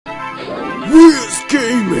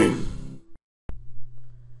Gaming.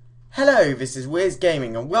 Hello, this is Wiz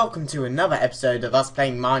Gaming and welcome to another episode of us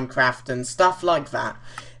playing Minecraft and stuff like that.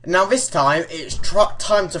 Now this time, it's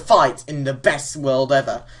time to fight in the best world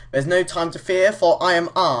ever. There's no time to fear, for I am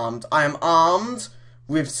armed. I am armed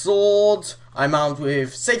with sword, I'm armed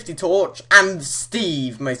with safety torch, and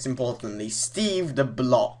Steve, most importantly. Steve the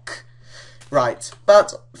block. Right,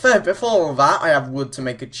 but before all that, I have wood to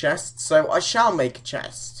make a chest, so I shall make a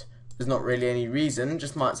chest. There's not really any reason,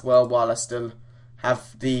 just might as well while I still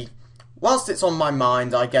have the... whilst it's on my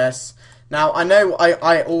mind, I guess. Now, I know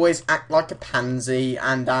I always act like a pansy,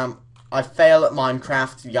 and I fail at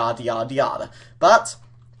Minecraft, yada yada yada. But,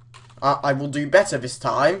 I will do better this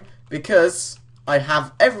time, because I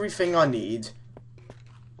have everything I need.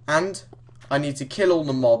 And I need to kill all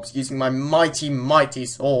the mobs using my mighty, mighty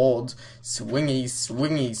sword. Swingy,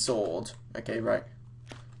 swingy sword. Okay, right.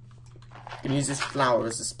 I'm gonna use this flower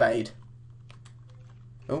as a spade.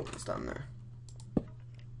 Oh, it's down there.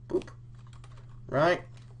 Boop. Right.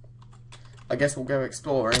 I guess we'll go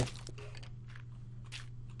exploring.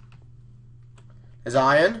 There's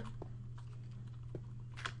iron.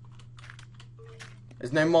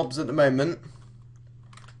 There's no mobs at the moment.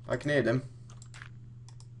 I can hear them.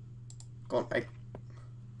 Go on, make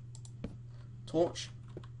torch.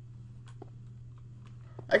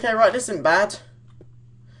 Okay, right, this isn't bad.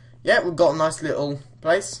 Yeah, we've got a nice little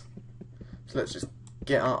place. So let's just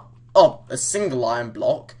get up. Oh, a single iron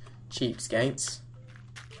block. Cheapskates.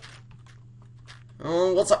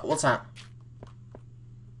 Oh, what's that? What's that?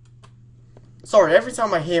 Sorry, every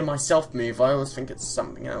time I hear myself move, I always think it's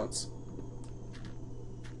something else.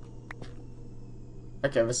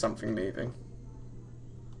 Okay, there's something moving.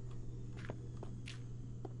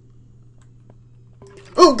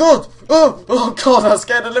 Oh god! Oh god! I'm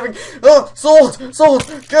scared of living. Oh, sword! Sword!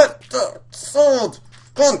 Get sword!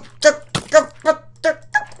 Come on!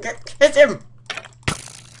 Hit him!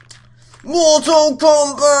 Mortal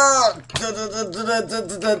Kombat!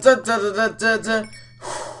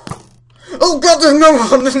 Oh god! There's another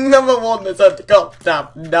one! There's another one! There's a goddamn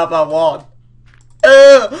another one!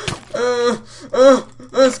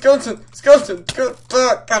 Skeleton! Skeleton!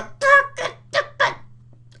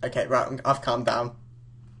 Okay, right. I've calmed down.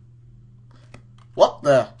 What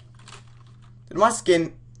the? Did my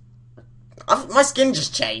skin... my skin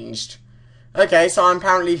just changed. Okay, so I'm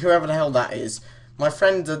apparently whoever the hell that is. My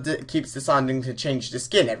friend keeps deciding to change the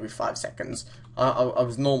skin every 5 seconds. I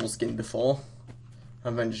was normal skin before.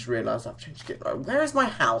 And then just realised I've changed skin. Where is my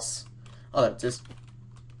house? Oh, there it is.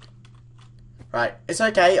 Right, it's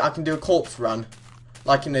okay. I can do a corpse run.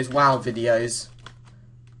 Like in those WoW videos.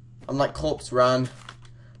 I'm like corpse run.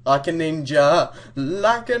 Like a ninja.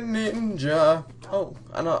 Like a ninja. Oh,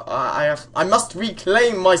 and I must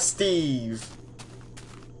reclaim my Steve.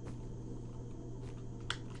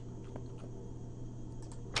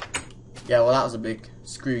 Yeah, well that was a big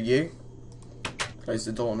screw you. Close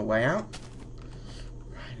the door on the way out.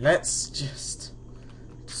 Right, let's just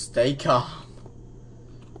stay calm.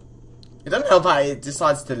 It doesn't help how it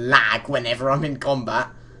decides to lag whenever I'm in combat.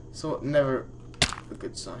 So never a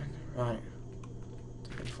good sign. Right.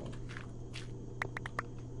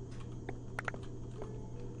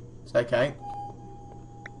 It's okay.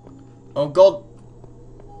 Oh god.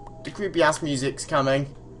 The creepy ass music's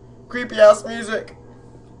coming. Creepy ass music.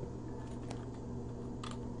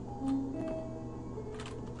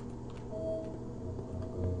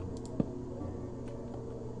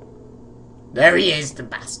 There he is, the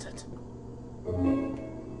bastard.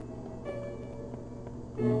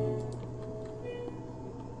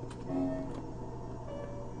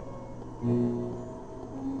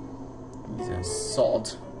 He's a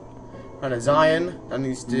sod. Right, there's iron that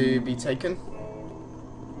needs to be taken.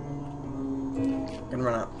 Gonna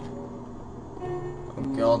run out. Oh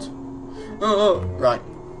god. Oh, right.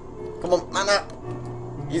 Come on, man up.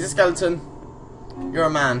 He's a skeleton. You're a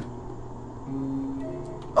man.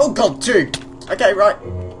 Oh god, 2! Okay, right.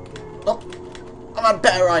 Oh, I've had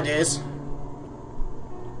better ideas.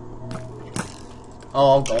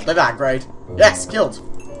 Oh god, they're aggroed. Yes, killed.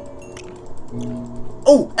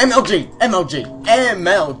 Oh, MLG! MLG!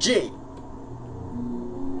 MLG!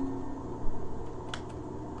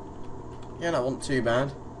 Yeah, that wasn't too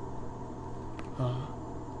bad.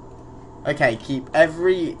 Okay, keep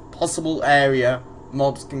every possible area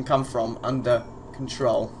mobs can come from under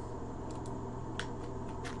control.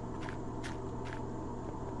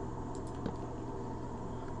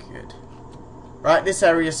 Good. Right, this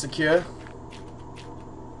area is secure.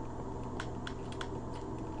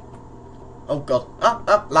 Oh god.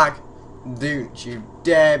 Lag. Don't you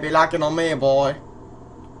dare be lagging on me, boy.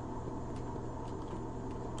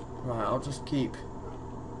 Right, I'll just keep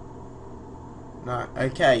No,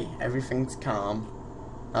 okay, everything's calm.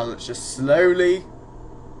 Now let's just slowly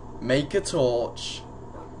make a torch.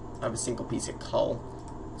 I have a single piece of coal.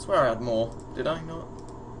 I swear I had more. Did I not?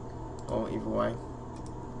 Oh, either way.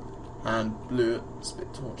 And blue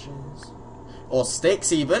spit torches. Or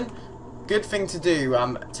sticks even. Good thing to do.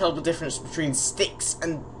 Tell the difference between sticks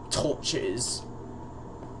and torches.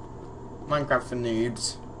 Minecraft for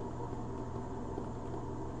noobs.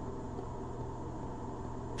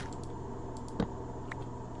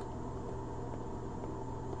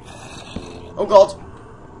 Oh god.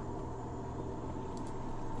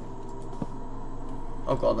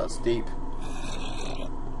 Oh god, that's deep.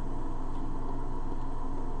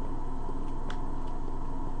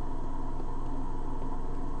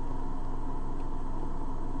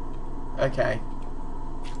 Okay.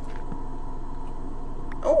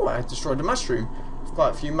 Oh, I destroyed a mushroom. There's quite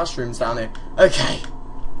a few mushrooms down here. Okay.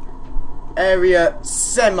 Area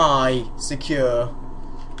semi-secure.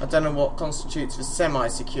 I don't know what constitutes for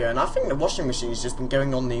semi-secure, and I think the washing machine's just been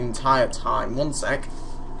going on the entire time. One sec.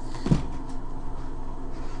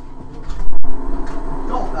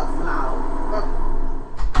 God, that's loud.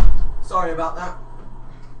 Sorry about that.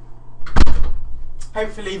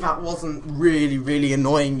 Hopefully that wasn't really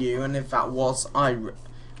annoying you, and if that was,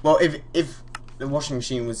 well, if the washing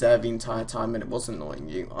machine was there the entire time and it was annoying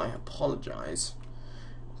you, I apologise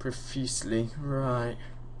profusely. Right.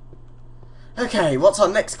 Okay, what's our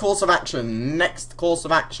next course of action? Next course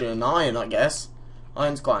of action, iron, I guess.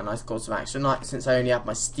 Iron's quite a nice course of action, like, since I only have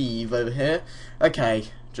my Steve over here. Okay,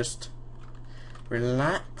 just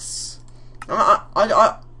relax.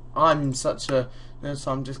 I'm such a...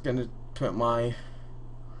 So I'm just going to put my...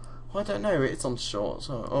 I don't know, it's on short,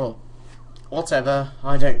 so... Oh, whatever,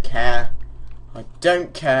 I don't care. I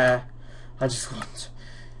don't care. I just want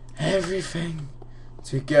everything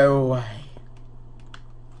to go away.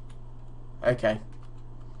 Okay.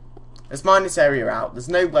 Let's mine this area out. There's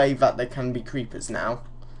no way that there can be creepers now.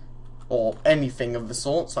 Or anything of the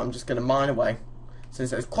sort, so I'm just going to mine away. Since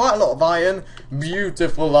there's quite a lot of iron.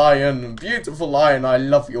 Beautiful iron. Beautiful iron. I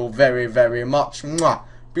love you all very much. Mwah.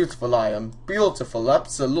 Beautiful iron. Beautiful.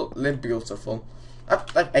 Absolutely beautiful.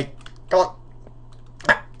 Hey, come on.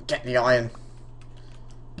 Get the iron.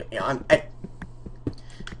 Get the iron. Hey.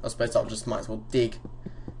 I suppose I'll just might as well dig.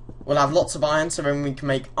 We'll have lots of iron, so then we can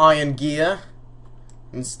make iron gear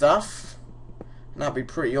and stuff. And that'd be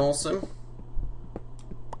pretty awesome.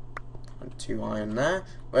 And 2 iron there.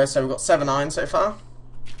 Well, so we've got 7 iron so far,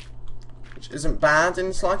 which isn't bad in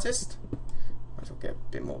the slightest. Might as well get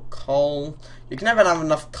a bit more coal. You can never have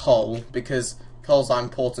enough coal, because coals are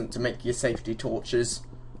important to make your safety torches.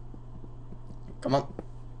 Come on.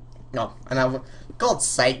 No, and now, for God's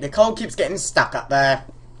sake, the coal keeps getting stuck up there.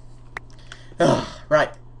 Ugh,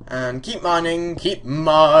 right. And keep mining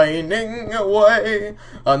away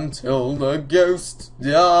until the ghost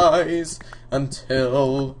dies,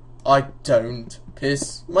 until I don't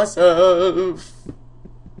piss myself.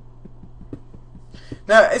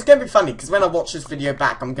 Now, it's going to be funny, because when I watch this video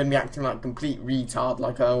back, I'm going to be acting like a complete retard,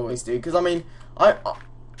 like I always do. Because, I mean,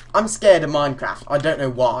 I'm scared of Minecraft. I don't know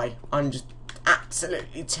why. I'm just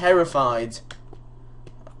absolutely terrified.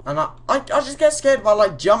 And I just get scared by,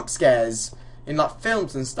 like, jump scares in like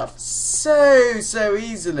films and stuff so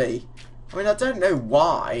easily. I mean, I don't know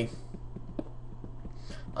why.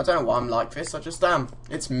 I don't know why I'm like this. I just am.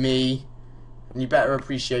 It's me, and you better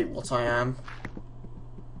appreciate what I am.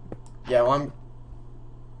 Yeah, well,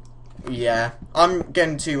 I'm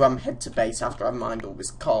going to head to base after I've mined all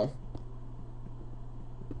this coal,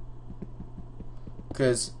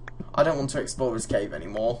 because I don't want to explore this cave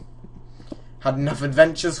anymore. Had enough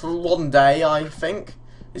adventures for one day, I think.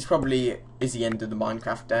 It's probably is the end of the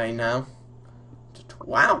Minecraft day now.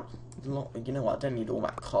 Wow, you know what? I don't need all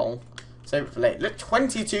that coal. Save it for later. Look,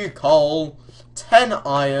 22 coal, 10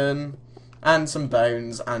 iron, and some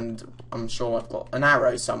bones, and I'm sure I've got an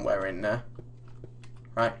arrow somewhere in there.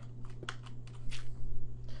 Right.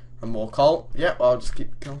 And more coal. Yep, I'll just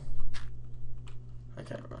keep coal.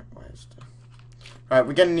 Okay, right. Where's the... Right,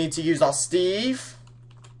 we're gonna need to use our Steve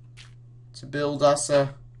to build us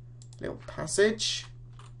a little passage.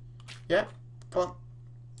 Yeah, come on.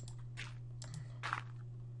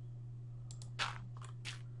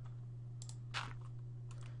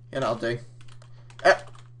 Yeah, that'll do.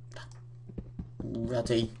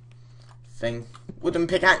 Ready. Thing. Wooden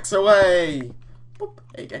pickaxe away! Boop.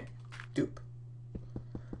 There you go. Doop.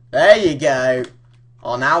 There you go.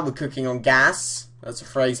 Oh, now we're cooking on gas. That's a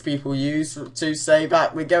phrase people use to say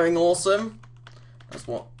that we're going awesome. That's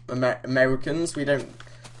what Americans, we don't...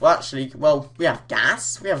 Well, actually, well, we have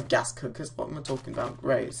gas. We have gas cookers. What am I talking about?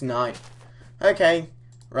 Great, it's night. Okay,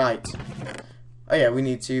 right. Oh yeah, we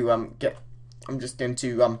need to get. I'm just going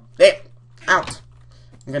to there, out.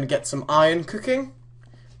 I'm going to get some iron cooking.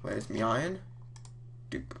 Where's my iron?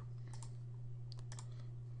 Doop.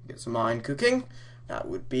 Get some iron cooking. That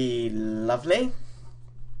would be lovely.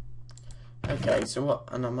 Okay, so what?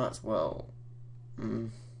 And I might as well.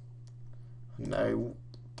 No,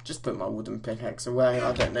 just put my wooden pickaxe away.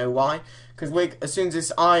 I don't know why. Because as soon as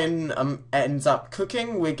this iron ends up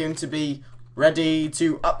cooking, we're going to be ready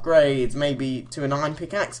to upgrade, maybe to an iron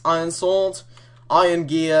pickaxe, iron sword, iron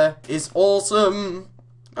gear is awesome,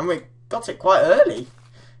 and we got it quite early.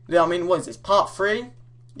 I mean, what is this? Part 3?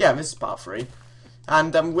 Yeah, this is part 3,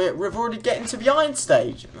 and we're already getting to the iron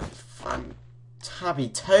stage.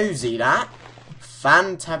 Fantabby-tozy, that.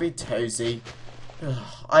 Fantabby-tozy.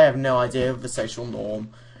 I have no idea of the social norm.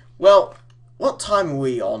 Well, what time are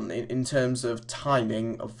we on in terms of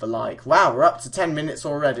timing of the like? Wow, we're up to 10 minutes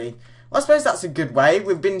already. Well, I suppose that's a good way.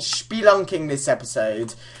 We've been spelunking this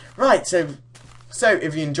episode. Right, so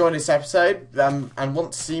if you enjoyed this episode and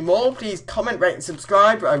want to see more, please comment, rate and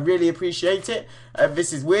subscribe. I really appreciate it.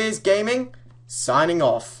 This is Wiz Gaming, signing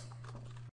off.